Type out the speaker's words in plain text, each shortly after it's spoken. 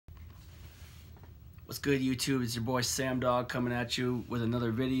What's good, YouTube? It's your boy Sam Dog coming at you with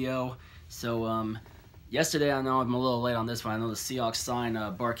another video. So yesterday, I know I'm a little late on this one. I know the Seahawks signed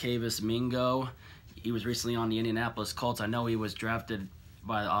Barcavis Mingo. He was recently on the Indianapolis Colts. I know he was drafted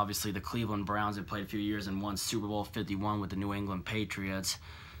by obviously the Cleveland Browns and played a few years and won Super Bowl 51 with the New England Patriots.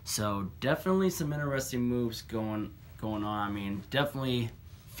 So definitely some interesting moves going on. I mean, definitely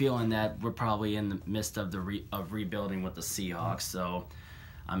feeling that we're probably in the midst of rebuilding with the Seahawks. So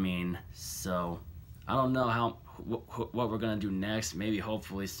I mean, I don't know what we're gonna do next. Maybe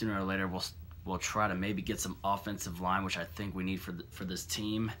hopefully sooner or later we'll try to maybe get some offensive line, which I think we need for this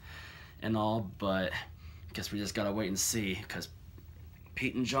team and all. But I guess we just gotta wait and see, because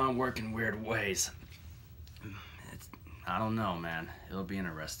Pete and John work in weird ways. I don't know, man. It'll be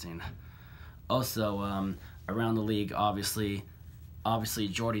interesting. Also, around the league, obviously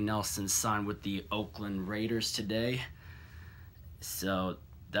Jordy Nelson signed with the Oakland Raiders today. So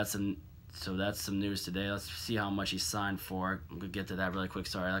that's some news today. Let's see how much he signed for. We'll get to that really quick.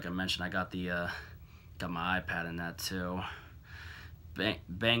 Sorry, like I mentioned, I got my iPad in that too.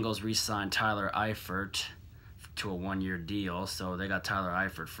 Bengals re-signed Tyler Eifert to a one-year deal, so they got Tyler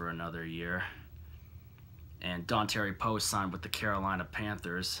Eifert for another year. And Dontari Poe signed with the Carolina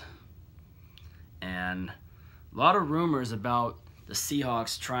Panthers. And a lot of rumors about the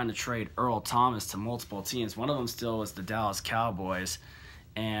Seahawks trying to trade Earl Thomas to multiple teams. One of them still is the Dallas Cowboys.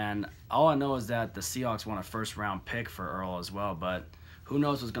 And all I know is that the Seahawks want a first-round pick for Earl as well, but who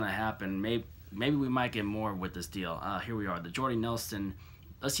knows what's going to happen. Maybe we might get more with this deal. Here we are, the Jordy Nelson.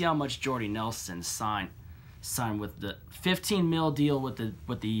 Let's see how much Jordy Nelson signed with the $15 million deal with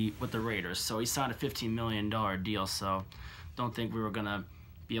the Raiders. So he signed a $15 million deal. So don't think we were going to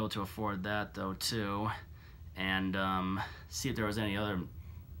be able to afford that though too. And see if there was any other.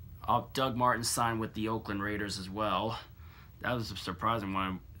 Doug Martin signed with the Oakland Raiders as well. That was a surprising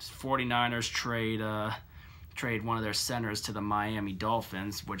one. 49ers trade one of their centers to the Miami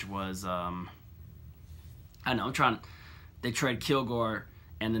Dolphins, which was they trade Kilgore,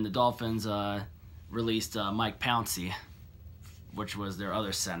 and then the Dolphins released Mike Pouncey, which was their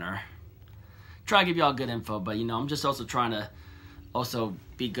other center. Try to give y'all good info, but you know, I'm just also trying to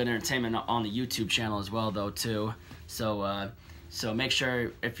be good entertainment on the YouTube channel as well though too. So make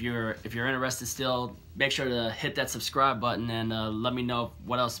sure, if you're interested still, make sure to hit that subscribe button and let me know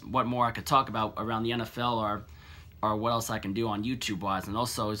what more I could talk about around the NFL or what else I can do on YouTube wise. And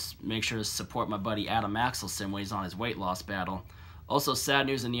also make sure to support my buddy Adam Axelson when he's on his weight loss battle. Also, sad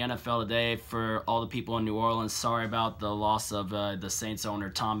news in the NFL today for all the people in New Orleans. Sorry about the loss of the Saints owner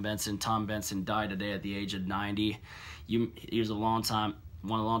Tom Benson. Tom Benson died today at the age of 90. He was a long time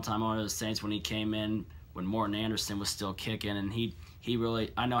owner of the Saints when he came in, when Morton Anderson was still kicking, and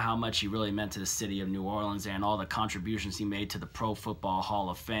I know how much he really meant to the city of New Orleans and all the contributions he made to the Pro Football Hall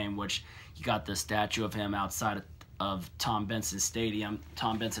of Fame, which he got the statue of him outside of Tom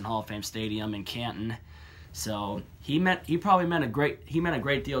Benson Hall of Fame Stadium in Canton. So he probably meant a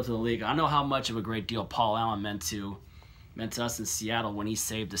great deal to the league. I know how much of a great deal Paul Allen meant to us in Seattle when he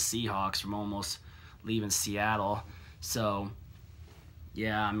saved the Seahawks from almost leaving Seattle. So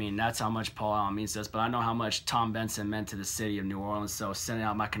yeah, I mean, that's how much Paul Allen means to us. But I know how much Tom Benson meant to the city of New Orleans. So sending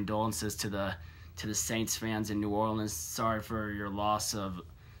out my condolences to the Saints fans in New Orleans. Sorry for your loss,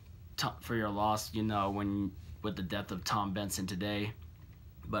 you know, with the death of Tom Benson today.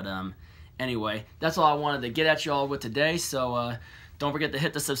 But anyway, that's all I wanted to get at y'all with today. So don't forget to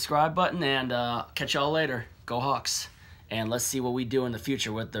hit the subscribe button, and catch y'all later. Go Hawks. And let's see what we do in the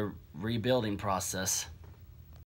future with the rebuilding process.